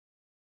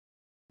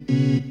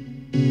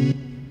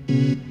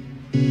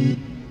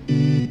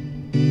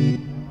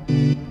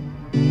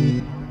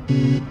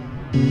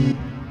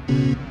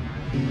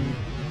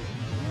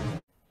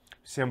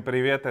Всем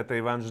привет, это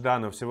Иван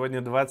Жданов.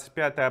 Сегодня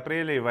 25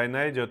 апреля и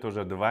война идет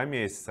уже 2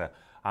 месяца,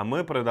 а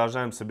мы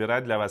продолжаем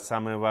собирать для вас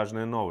самые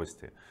важные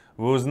новости.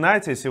 Вы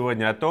узнаете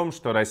сегодня о том,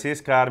 что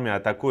российская армия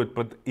атакует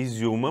под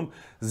Изюмом,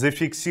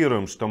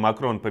 зафиксируем, что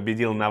Макрон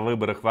победил на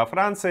выборах во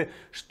Франции,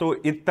 что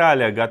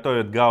Италия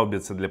готовит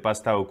гаубицы для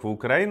поставок в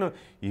Украину,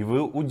 и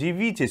вы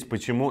удивитесь,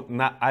 почему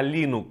на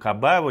Алину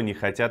Кабаеву не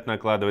хотят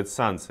накладывать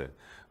санкции.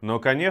 Но,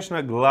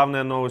 конечно,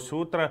 главная новость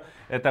утра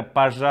 – это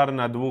пожар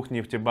на 2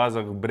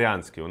 нефтебазах в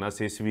Брянске. У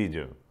нас есть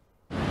видео.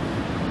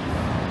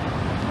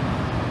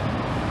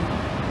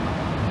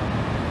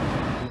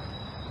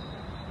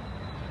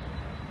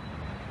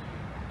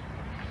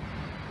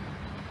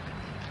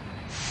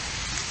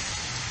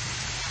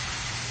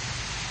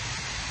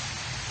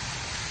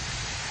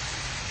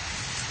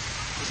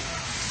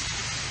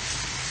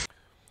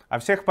 О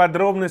всех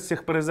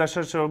подробностях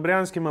произошедшего в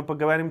Брянске мы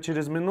поговорим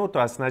через минуту,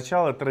 а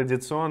сначала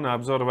традиционный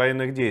обзор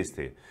военных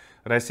действий.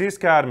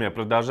 Российская армия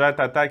продолжает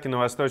атаки на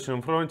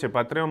Восточном фронте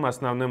по 3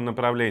 основным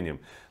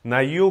направлениям.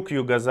 На юг,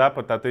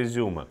 юго-запад от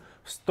Изюма,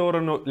 в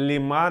сторону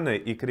Лимана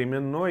и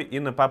Кременной и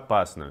на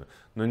Попасную.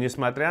 Но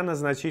несмотря на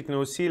значительные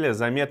усилия,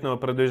 заметного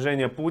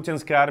продвижения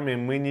путинской армии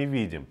мы не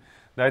видим.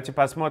 Давайте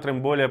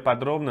посмотрим более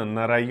подробно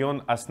на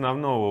район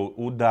основного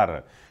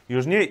удара.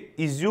 Южнее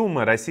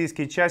Изюма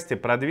российские части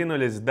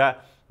продвинулись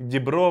до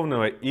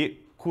Дебровного и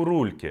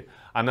Курульки,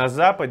 а на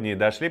западнее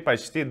дошли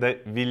почти до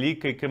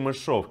Великой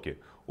Камышовки.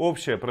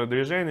 Общее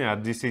продвижение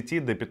от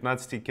 10 до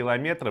 15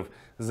 километров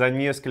за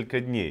несколько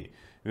дней.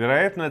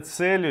 Вероятно,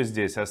 целью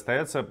здесь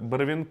остается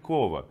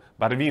Барвинково,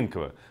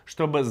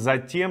 чтобы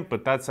затем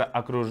пытаться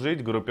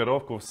окружить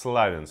группировку в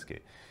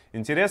Славянске.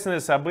 Интересное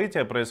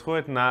событие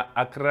происходит на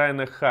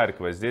окраинах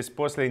Харькова. Здесь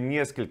после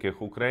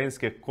нескольких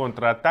украинских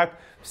контратак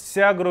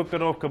вся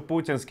группировка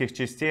путинских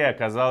частей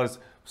оказалась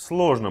в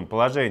сложном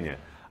положении.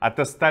 От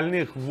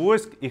остальных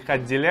войск их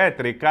отделяет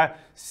река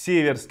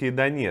Северский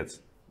Донец.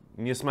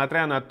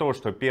 Несмотря на то,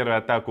 что первая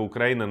атака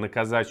Украины на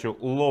казачью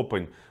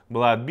Лопань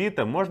была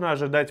отбита, можно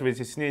ожидать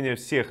вытеснения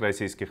всех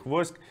российских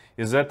войск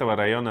из этого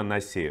района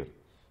на север.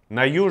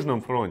 На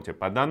Южном фронте,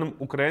 по данным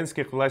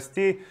украинских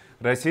властей,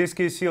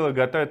 российские силы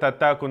готовят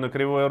атаку на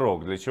Кривой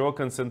Рог, для чего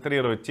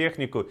концентрируют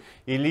технику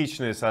и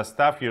личный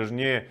состав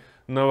южнее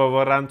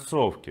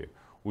Нововоронцовки.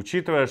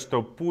 Учитывая,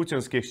 что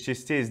путинских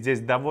частей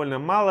здесь довольно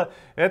мало,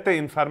 эта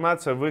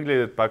информация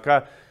выглядит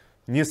пока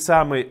не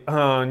самой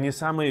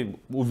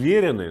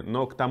уверенной,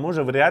 но к тому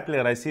же вряд ли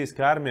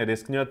российская армия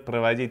рискнет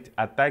проводить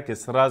атаки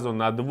сразу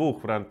на 2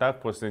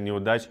 фронтах после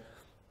неудач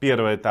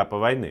первого этапа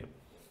войны.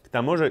 К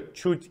тому же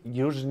чуть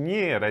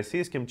южнее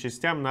российским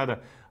частям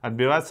надо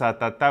отбиваться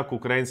от атак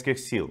украинских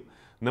сил.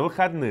 На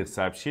выходных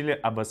сообщили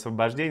об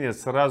освобождении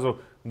сразу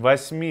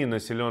 8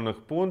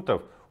 населенных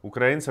пунктов.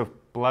 Украинцы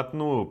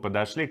вплотную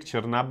подошли к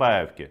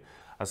Чернобаевке.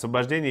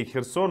 Освобождение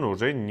Херсона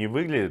уже не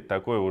выглядит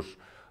такой уж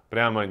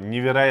прямо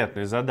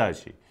невероятной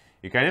задачей.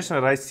 И,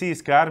 конечно,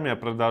 российская армия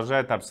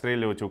продолжает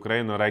обстреливать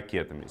Украину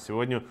ракетами.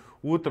 Сегодня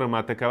утром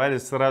атаковали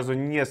сразу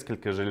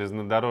несколько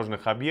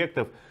железнодорожных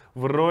объектов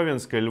в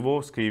Ровенской,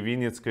 Львовской и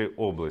Винницкой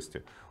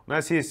области. У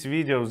нас есть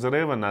видео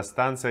взрыва на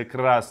станции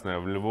Красная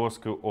в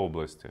Львовской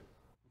области.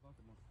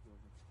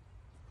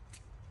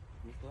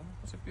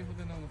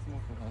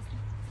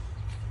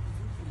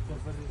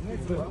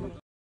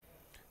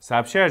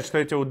 Сообщают, что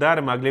эти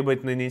удары могли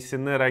быть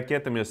нанесены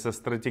ракетами со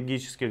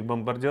стратегических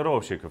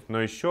бомбардировщиков,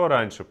 но еще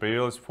раньше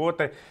появилось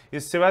фото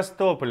из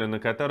Севастополя, на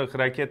которых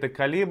ракеты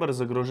 «Калибр»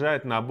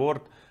 загружают на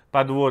борт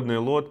подводной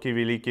лодки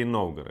 «Великий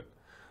Новгород».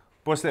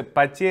 После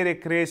потери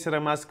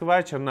крейсера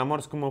 «Москва»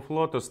 Черноморскому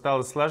флоту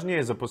стало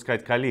сложнее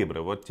запускать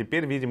 «Калибры». Вот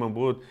теперь, видимо,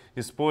 будут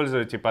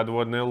использовать и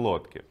подводные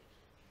лодки.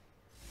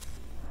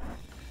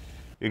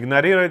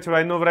 Игнорировать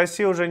войну в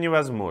России уже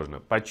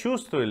невозможно.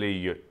 Почувствовали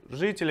ее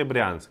жители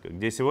Брянска,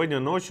 где сегодня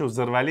ночью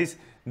взорвались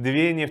 2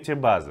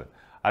 нефтебазы.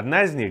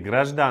 Одна из них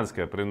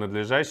гражданская,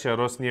 принадлежащая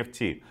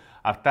Роснефти,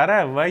 а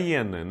вторая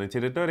военная, на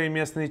территории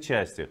местной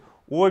части.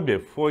 Обе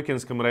в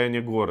Фокинском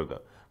районе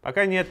города.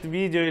 Пока нет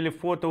видео или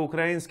фото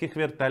украинских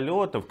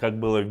вертолетов, как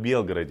было в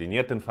Белгороде,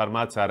 нет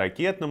информации о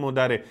ракетном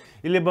ударе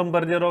или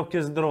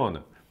бомбардировке с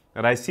дронов.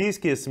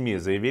 Российские СМИ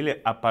заявили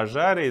о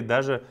пожаре и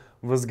даже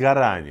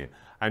возгорании.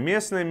 А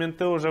местные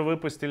менты уже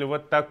выпустили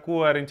вот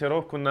такую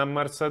ориентировку на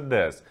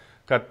Мерседес,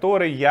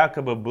 который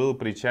якобы был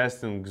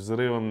причастен к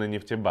взрывам на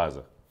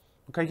нефтебазах.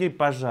 Ну какие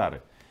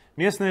пожары?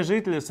 Местные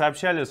жители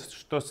сообщали,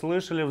 что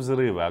слышали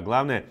взрывы, а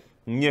главное,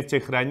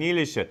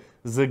 нефтехранилища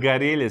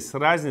загорелись с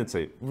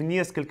разницей в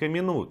несколько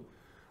минут.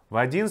 В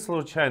один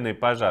случайный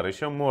пожар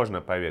еще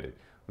можно поверить.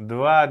 В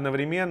 2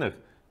 одновременных,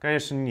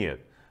 конечно, нет.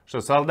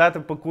 Что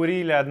солдаты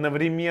покурили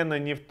одновременно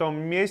не в том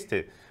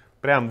месте,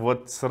 прям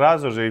вот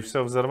сразу же и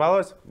все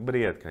взорвалось?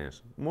 Бред,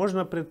 конечно.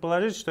 Можно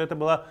предположить, что это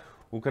была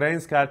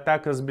украинская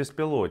атака с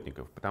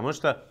беспилотников, потому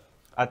что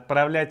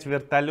отправлять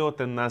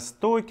вертолеты на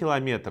 100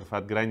 километров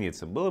от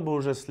границы было бы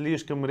уже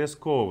слишком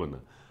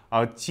рискованно.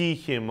 А вот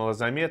тихие,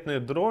 малозаметные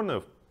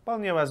дроны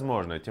вполне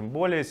возможно. Тем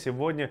более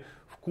сегодня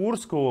в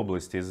Курской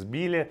области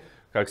сбили,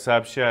 как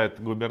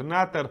сообщает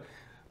губернатор,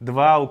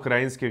 2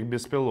 украинских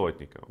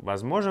беспилотника.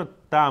 Возможно,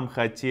 там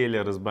хотели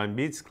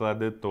разбомбить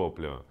склады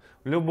топлива.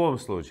 В любом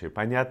случае,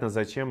 понятно,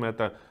 зачем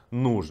это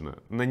нужно.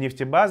 На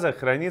нефтебазах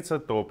хранится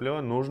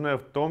топливо, нужное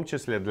в том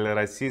числе для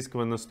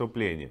российского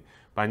наступления.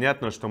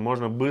 Понятно, что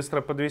можно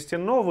быстро подвести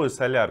новую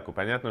солярку.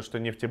 Понятно, что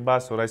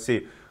нефтебаз у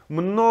России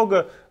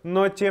много,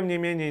 но тем не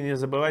менее не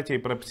забывайте и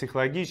про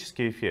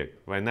психологический эффект.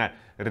 Война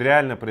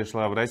реально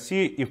пришла в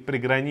Россию, и в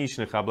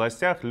приграничных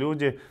областях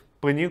люди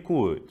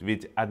паникуют.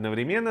 Ведь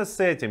одновременно с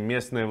этим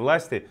местные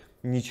власти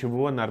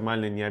ничего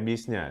нормально не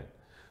объясняют.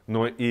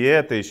 Но и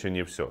это еще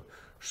не все.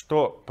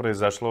 Что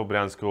произошло в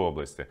Брянской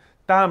области?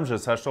 Там же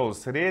сошел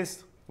с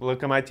рельс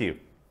локомотив.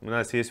 У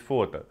нас есть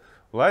фото.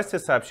 Власти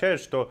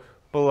сообщают, что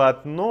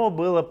полотно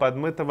было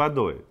подмыто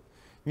водой.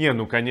 Не,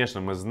 ну конечно,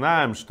 мы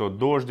знаем, что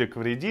дождик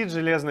вредит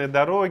железной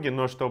дороге,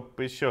 но чтоб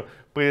еще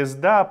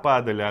поезда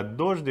падали от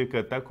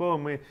дождика, такого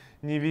мы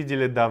не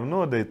видели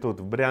давно, да и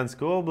тут в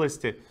Брянской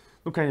области.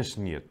 Ну,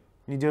 конечно, нет.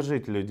 Не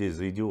держите людей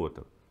за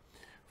идиотов.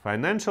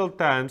 Financial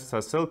Times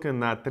со ссылкой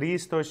на 3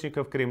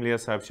 источника в Кремле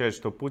сообщает,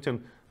 что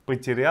Путин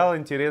потерял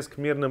интерес к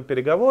мирным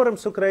переговорам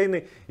с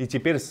Украиной и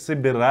теперь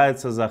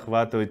собирается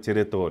захватывать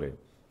территории.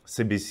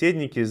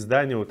 Собеседники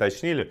издания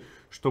уточнили,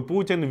 что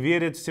Путин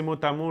верит всему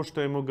тому,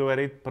 что ему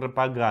говорит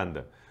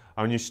пропаганда.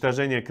 А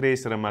уничтожение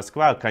крейсера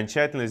 «Москва»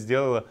 окончательно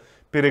сделало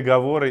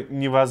переговоры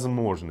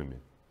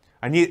невозможными.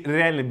 Они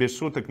реально без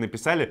шуток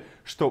написали,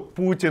 что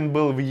Путин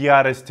был в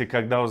ярости,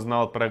 когда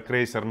узнал про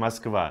крейсер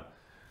 «Москва».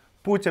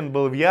 Путин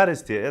был в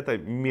ярости, это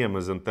мем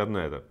из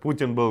интернета.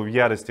 Путин был в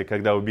ярости,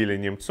 когда убили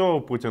Немцова,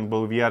 Путин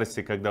был в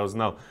ярости, когда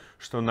узнал,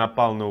 что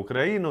напал на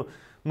Украину.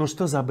 Ну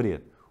что за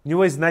бред? У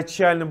него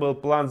изначально был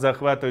план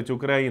захватывать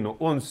Украину,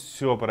 он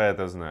все про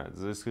это знает.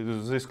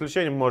 За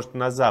исключением, может,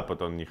 на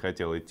Запад он не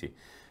хотел идти.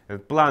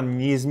 Этот план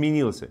не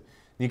изменился.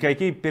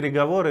 Никакие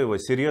переговоры его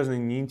серьезно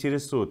не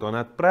интересуют. Он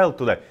отправил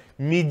туда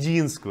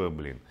Мединского,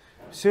 блин.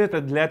 Все это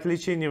для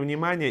отвлечения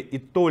внимания и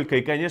только.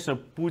 И, конечно,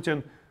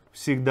 Путин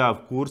всегда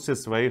в курсе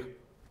своих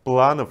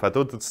планов. А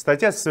тут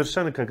статья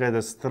совершенно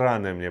какая-то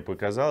странная мне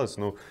показалась.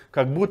 Ну,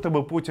 как будто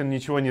бы Путин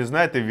ничего не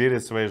знает и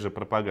верит своей же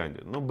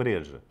пропаганде. Ну,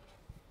 бред же.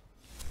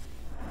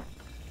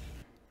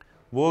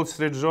 Wall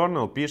Street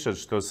Journal пишет,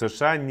 что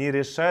США не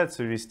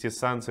решаются ввести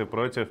санкции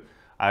против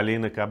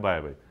Алины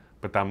Кабаевой,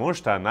 потому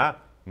что она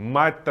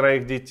мать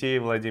 3 детей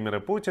Владимира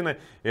Путина,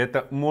 и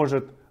это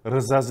может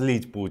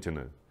разозлить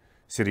Путина.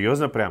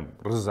 Серьезно, прям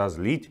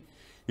разозлить?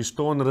 И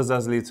что он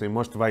разозлится? И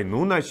может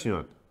войну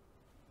начнет?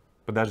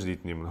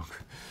 Подождите немного.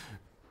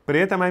 При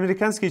этом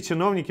американские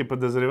чиновники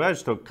подозревают,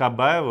 что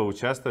Кабаева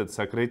участвует в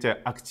сокрытии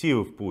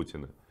активов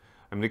Путина.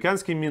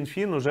 Американский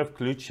Минфин уже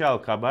включал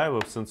Кабаеву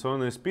в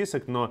санкционный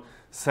список, но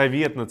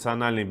Совет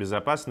национальной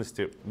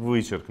безопасности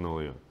вычеркнул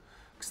ее.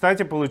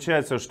 Кстати,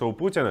 получается, что у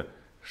Путина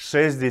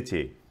 6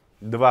 детей.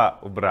 2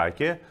 в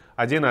браке,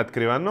 1 от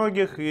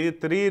кривоногих и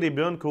 3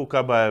 ребенка у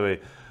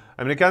Кабаевой.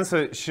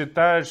 Американцы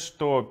считают,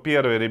 что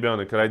первый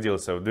ребенок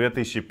родился в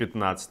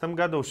 2015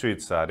 году в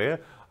Швейцарии,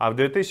 а в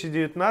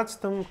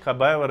 2019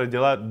 Кабаева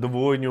родила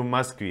двойню в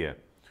Москве.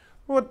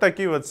 Вот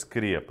такие вот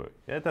скрепы.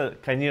 Это,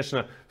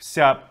 конечно,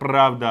 вся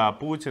правда о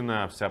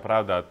Путине, вся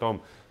правда о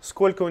том,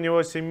 сколько у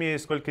него семей,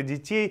 сколько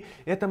детей.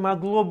 Это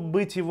могло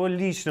быть его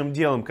личным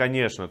делом,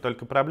 конечно,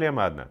 только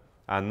проблема одна.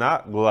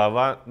 Она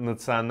глава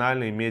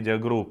национальной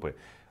медиагруппы.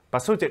 По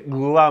сути,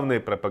 главный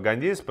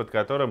пропагандист, под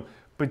которым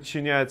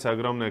подчиняется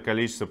огромное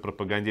количество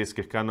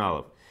пропагандистских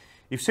каналов.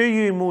 И все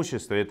ее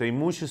имущество, это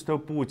имущество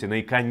Путина.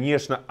 И,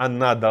 конечно,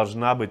 она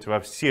должна быть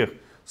во всех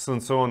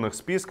санкционных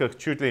списках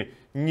чуть ли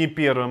не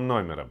первым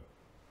номером.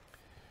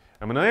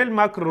 Эммануэль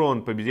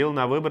Макрон победил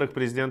на выборах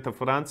президента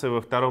Франции во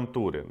 2-м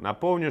туре.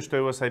 Напомню, что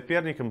его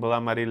соперником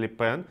была Мари Ле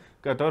Пен,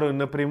 которую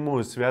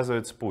напрямую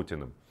связывают с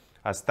Путиным.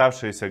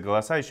 Оставшиеся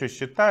голоса еще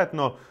считают,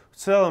 но в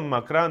целом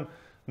Макрон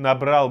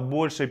набрал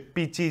больше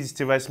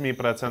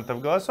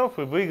 58% голосов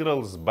и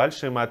выиграл с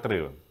большим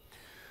отрывом.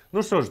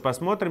 Ну что ж,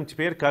 посмотрим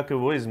теперь, как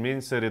его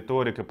изменится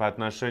риторика по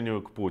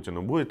отношению к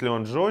Путину. Будет ли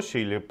он жестче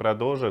или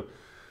продолжит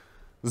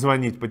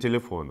звонить по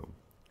телефону.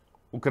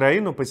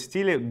 Украину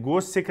посетили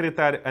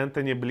госсекретарь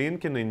Энтони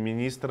Блинкен и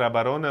министр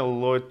обороны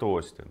Ллойд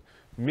Остин.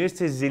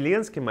 Вместе с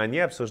Зеленским они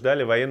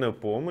обсуждали военную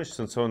помощь,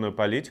 санкционную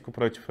политику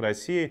против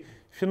России,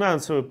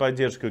 финансовую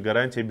поддержку и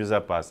гарантии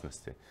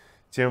безопасности.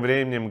 Тем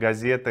временем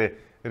газеты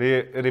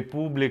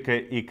 «Република»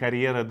 и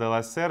 «Карьера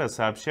делла Сера»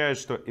 сообщают,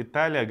 что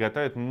Италия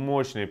готовит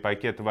мощный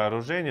пакет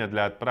вооружения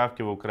для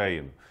отправки в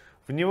Украину.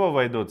 В него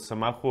войдут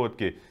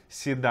самоходки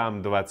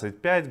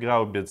Сидам-25,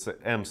 гаубицы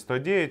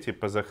М109 и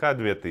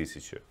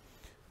ПЗХ-2000.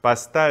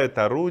 Поставит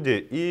орудия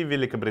и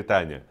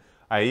Великобритания,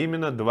 а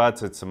именно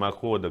 20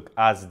 самоходок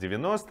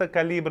АС-90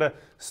 калибра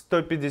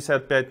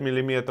 155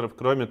 мм.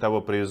 Кроме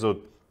того,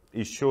 привезут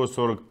еще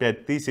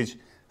 45 тысяч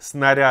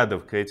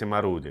снарядов к этим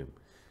орудиям.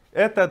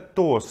 Это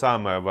то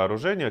самое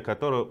вооружение,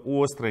 которое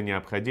остро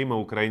необходимо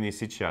Украине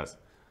сейчас.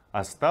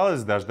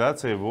 Осталось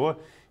дождаться его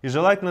И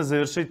желательно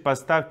завершить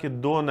поставки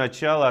до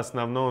начала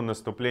основного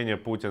наступления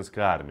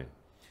путинской армии.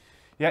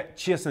 Я,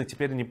 честно,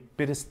 теперь не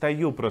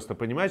перестаю просто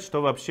понимать,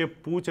 что вообще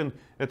Путин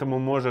этому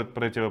может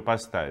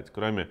противопоставить,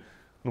 кроме,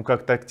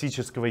 как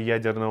тактического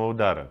ядерного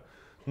удара.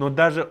 Но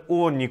даже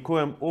он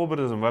никоим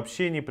образом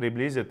вообще не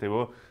приблизит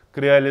его к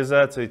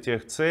реализации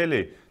тех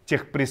целей,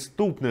 тех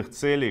преступных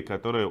целей,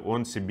 которые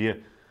он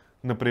себе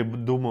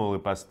напридумывал и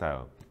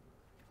поставил.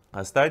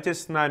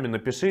 Оставайтесь с нами,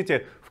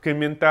 напишите в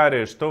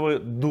комментарии, что вы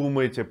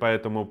думаете по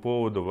этому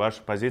поводу,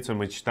 вашу позицию,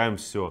 мы читаем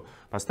все.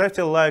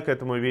 Поставьте лайк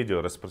этому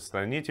видео,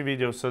 распространите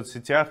видео в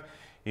соцсетях,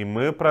 и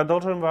мы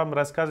продолжим вам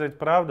рассказывать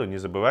правду. Не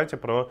забывайте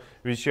про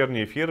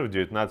вечерний эфир в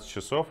 19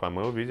 часов, а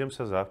мы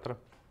увидимся завтра.